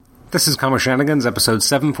This is Comic Shenanigans, episode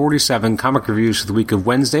 747, comic reviews for the week of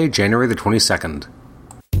Wednesday, January the 22nd.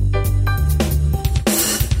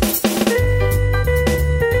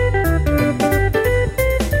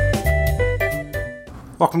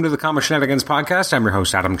 Welcome to the Comic Shenanigans podcast. I'm your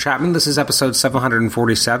host, Adam Chapman. This is episode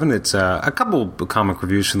 747. It's a couple of comic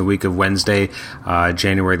reviews from the week of Wednesday,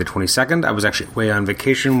 January the 22nd. I was actually away on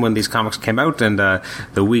vacation when these comics came out, and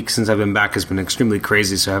the week since I've been back has been extremely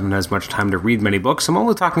crazy, so I haven't had as much time to read many books. I'm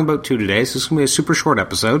only talking about two today, so it's going to be a super short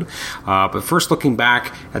episode. But first, looking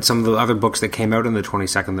back at some of the other books that came out on the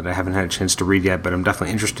 22nd that I haven't had a chance to read yet, but I'm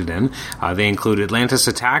definitely interested in. They include Atlantis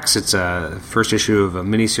Attacks. It's a first issue of a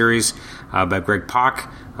miniseries by Greg Pak.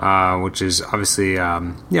 Which is obviously, a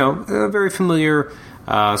very familiar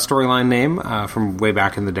storyline name from way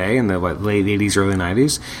back in the day, in the late 80s, early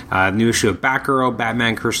 90s. New issue of Batgirl,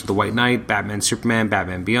 Batman Curse of the White Knight, Batman Superman,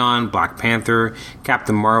 Batman Beyond, Black Panther,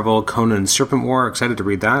 Captain Marvel, Conan Serpent War. Excited to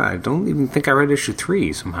read that. I don't even think I read issue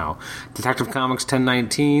 3 somehow. Detective Comics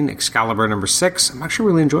 1019, Excalibur number 6. I'm actually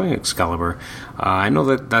really enjoying Excalibur. I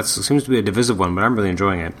know that seems to be a divisive one, but I'm really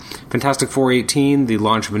enjoying it. Fantastic Four 18, the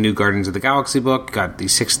launch of a new Guardians of the Galaxy book. Got the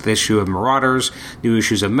 6th issue of Marauders, new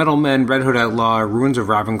issues of Metal Men, Red Hood Outlaw, Ruins of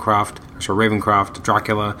Ravencroft,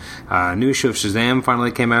 Dracula. New issue of Shazam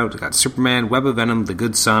finally came out. Got Superman, Web of Venom, The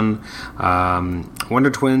Good Son, Wonder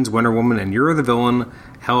Twins, Wonder Woman, and You're the Villain,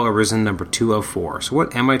 Hell Arisen number 204. So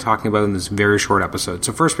what am I talking about in this very short episode?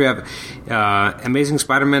 So first we have Amazing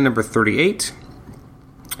Spider-Man number 38.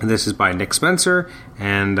 This is by Nick Spencer,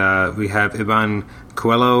 and we have Iban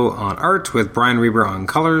Coelho on art with Brian Reber on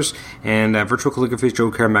colors, and Virtual Calligraphy's Joe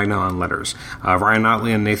Caramagna on letters. Ryan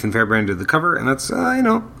Otley and Nathan Fairbairn did the cover, and that's,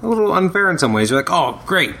 a little unfair in some ways. You're like, oh,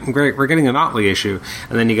 great, we're getting an Otley issue,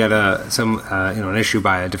 and then you get an issue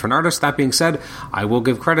by a different artist. That being said, I will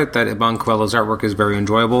give credit that Iban Coelho's artwork is very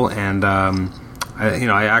enjoyable, and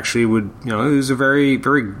I actually would, it was a very,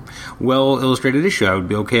 very well illustrated issue. I would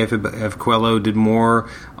be okay if Coelho did more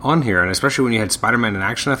on here, and especially when you had Spider-Man in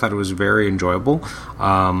action, I thought it was very enjoyable.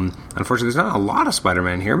 Unfortunately, there's not a lot of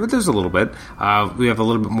Spider-Man here, but there's a little bit. We have a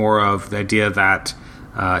little bit more of the idea that,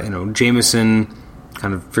 Jameson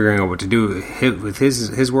kind of figuring out what to do with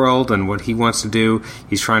his world and what he wants to do.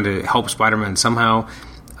 He's trying to help Spider-Man somehow.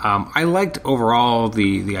 I liked overall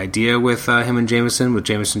the idea with him and Jameson, with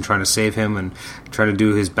Jameson trying to save him and trying to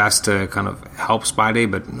do his best to kind of help Spidey,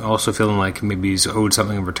 but also feeling like maybe he's owed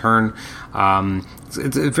something in return.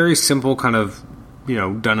 It's a very simple kind of,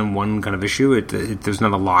 done in one kind of issue. There's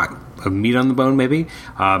not a lot of meat on the bone, maybe,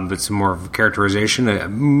 but some more of characterization,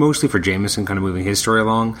 mostly for Jameson, kind of moving his story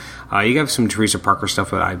along. You have some Teresa Parker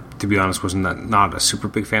stuff, but I, to be honest, was not a super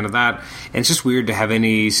big fan of that. And it's just weird to have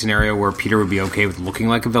any scenario where Peter would be okay with looking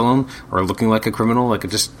like a villain or looking like a criminal. Like,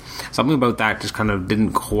 it just, something about that just kind of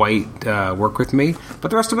didn't quite work with me.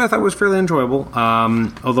 But the rest of it I thought was fairly enjoyable,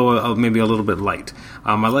 although maybe a little bit light.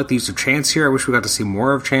 I like the use of Chance here. I wish we got to see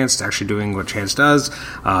more of Chance actually doing what Chance does.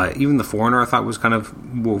 Even the Foreigner I thought was kind of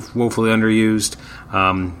woefully underused.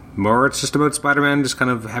 More it's just about Spider-Man just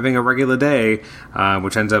kind of having a regular day,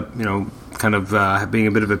 which ends up, kind of being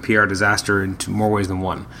a bit of a PR disaster in more ways than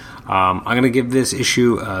one. I'm going to give this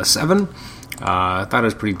issue a 7. I thought it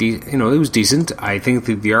was pretty it was decent. I think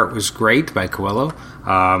the art was great by Coelho.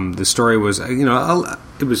 The story was,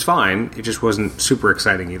 it was fine. It just wasn't super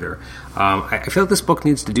exciting either. I feel like this book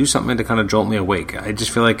needs to do something to kind of jolt me awake. I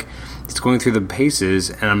just feel like it's going through the paces,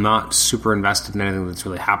 and I'm not super invested in anything that's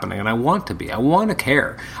really happening. And I want to be. I want to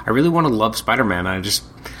care. I really want to love Spider-Man. I feel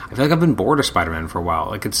like I've been bored of Spider-Man for a while.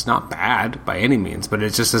 Like, it's not bad by any means, but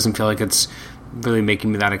it just doesn't feel like it's really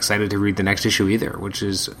making me that excited to read the next issue either, which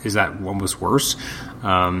is that almost worse.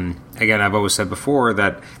 Again, I've always said before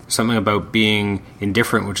that something about being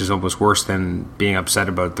indifferent, which is almost worse than being upset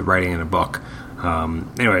about the writing in a book.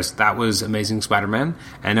 Anyways, that was Amazing Spider-Man.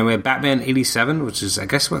 And then we have Batman 87, which is, I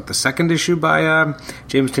guess, the second issue by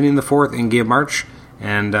James Tynion IV and Guy March.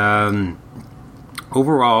 And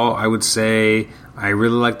overall, I would say I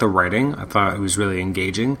really liked the writing. I thought it was really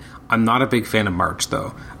engaging. I'm not a big fan of March,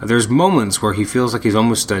 though. There's moments where he feels like he's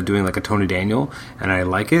almost doing like a Tony Daniel, and I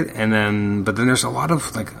like it. But then there's a lot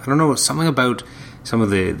of, I don't know, something about some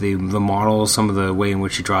of the models, some of the way in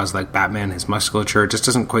which he draws like Batman, his musculature, it just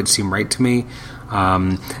doesn't quite seem right to me.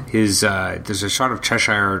 There's a shot of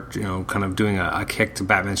Cheshire, kind of doing a kick to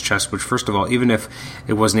Batman's chest, which, first of all, even if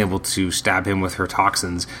it wasn't able to stab him with her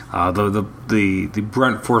toxins, the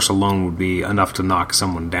brunt force alone would be enough to knock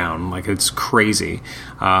someone down. Like, it's crazy.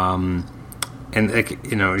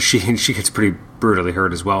 She gets pretty brutally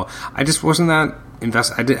hurt as well. I just wasn't that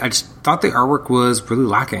invested. I just thought the artwork was really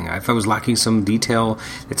lacking. I thought it was lacking some detail.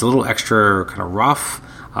 It's a little extra kind of rough.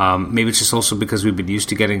 Maybe it's just also because we've been used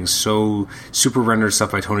to getting so super rendered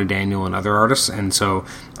stuff by Tony Daniel and other artists, and so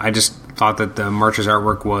I just thought that the March's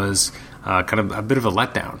artwork was kind of a bit of a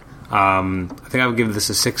letdown. I think I would give this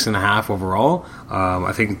a 6.5 overall.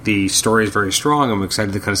 I think the story is very strong. I'm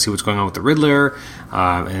excited to kind of see what's going on with the Riddler,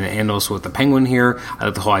 and also with the Penguin here. I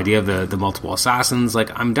like the whole idea of the multiple assassins.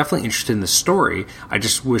 Like, I'm definitely interested in the story. I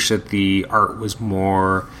just wish that the art was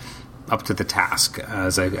more up to the task,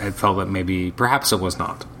 as I felt that maybe perhaps it was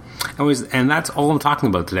not. And that's all I'm talking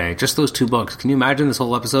about today. Just those 2 books. Can you imagine this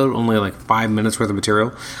whole episode? Only like 5 minutes worth of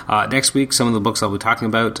material. Next week, some of the books I'll be talking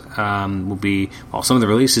about will be, well, some of the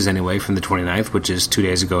releases anyway, from the 29th, which is 2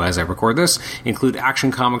 days ago as I record this, include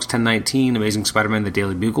Action Comics 1019, Amazing Spider-Man, The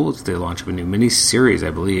Daily Bugle. It's the launch of a new mini-series,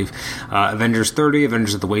 I believe. Avengers 30,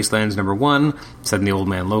 Avengers of the Wastelands #1, set in the Old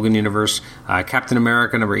Man Logan universe. Captain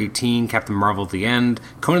America #18, Captain Marvel at the End.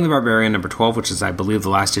 Conan the Barbarian #12, which is, I believe, the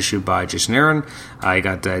last issue by Jason Aaron. You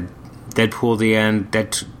got Deadpool The End,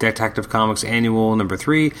 Detective Comics Annual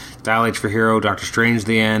 #3, Dial H for Hero, Doctor Strange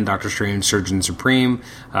The End, Doctor Strange Surgeon Supreme,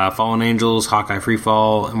 Fallen Angels, Hawkeye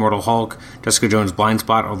Freefall, Immortal Hulk, Jessica Jones Blind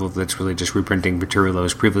Spot, although that's really just reprinting material that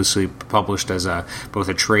was previously published as both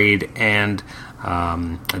a trade and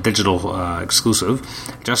a digital exclusive.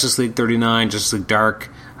 Justice League 39, Justice League Dark,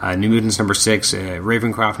 New Mutants #6,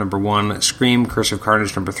 Ravencroft #1, Scream, Curse of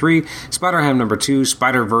Carnage #3, Spider-Ham #2,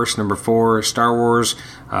 Spider-Verse #4, Star Wars,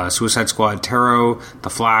 Suicide Squad Tarot, The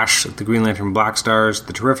Flash, The Green Lantern Black Stars,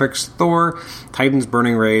 The Terrifics, Thor, Titans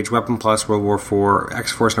Burning Rage, Weapon Plus, World War IV,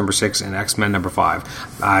 X-Force #6, and X-Men #5.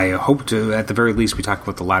 I hope to, at the very least, be talking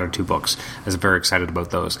about the latter 2 books, as I'm very excited about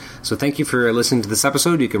those. So thank you for listening to this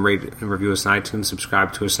episode. You can rate and review us on iTunes,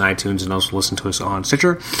 subscribe to us on iTunes, and also listen to us on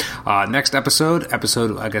Stitcher. Next episode,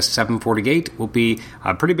 I guess 748, will be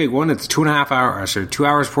a pretty big one. It's 2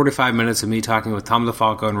 hours 45 minutes of me talking with Tom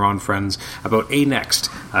DeFalco and Ron Friends about A-Next,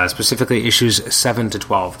 specifically issues 7 to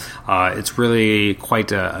 12. It's really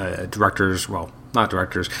quite a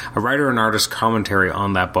writer and artist commentary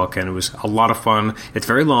on that book, and it was a lot of fun. It's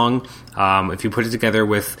very long. If you put it together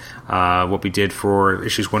with what we did for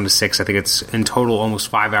issues 1 to 6, I think it's in total almost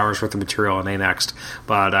 5 hours worth of material on A-Next.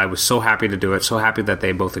 But I was so happy to do it, so happy that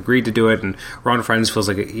they both agreed to do it, and Ron Friends feels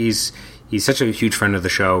like he's such a huge friend of the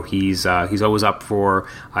show. He's always up for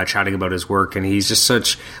chatting about his work, and he's just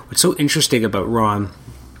what's so interesting about Ron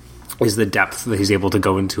is the depth that he's able to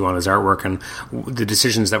go into on his artwork and the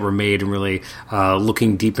decisions that were made, and really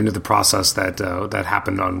looking deep into the process that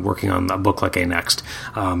happened on working on a book like A-Next.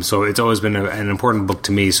 So it's always been an important book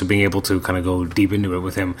to me, so being able to kind of go deep into it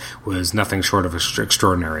with him was nothing short of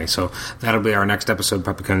extraordinary. So that'll be our next episode,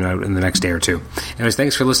 probably coming out in the next day or 2. Anyways,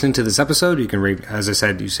 thanks for listening to this episode. You can rate, as I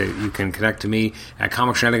said, you can connect to me at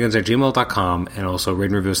comicshenanigans@gmail.com, and also rate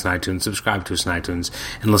and review us on iTunes, subscribe to us on iTunes,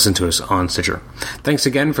 and listen to us on Stitcher. Thanks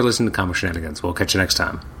again for listening to Comic Shenanigans. We'll catch you next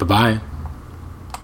time. Bye-bye.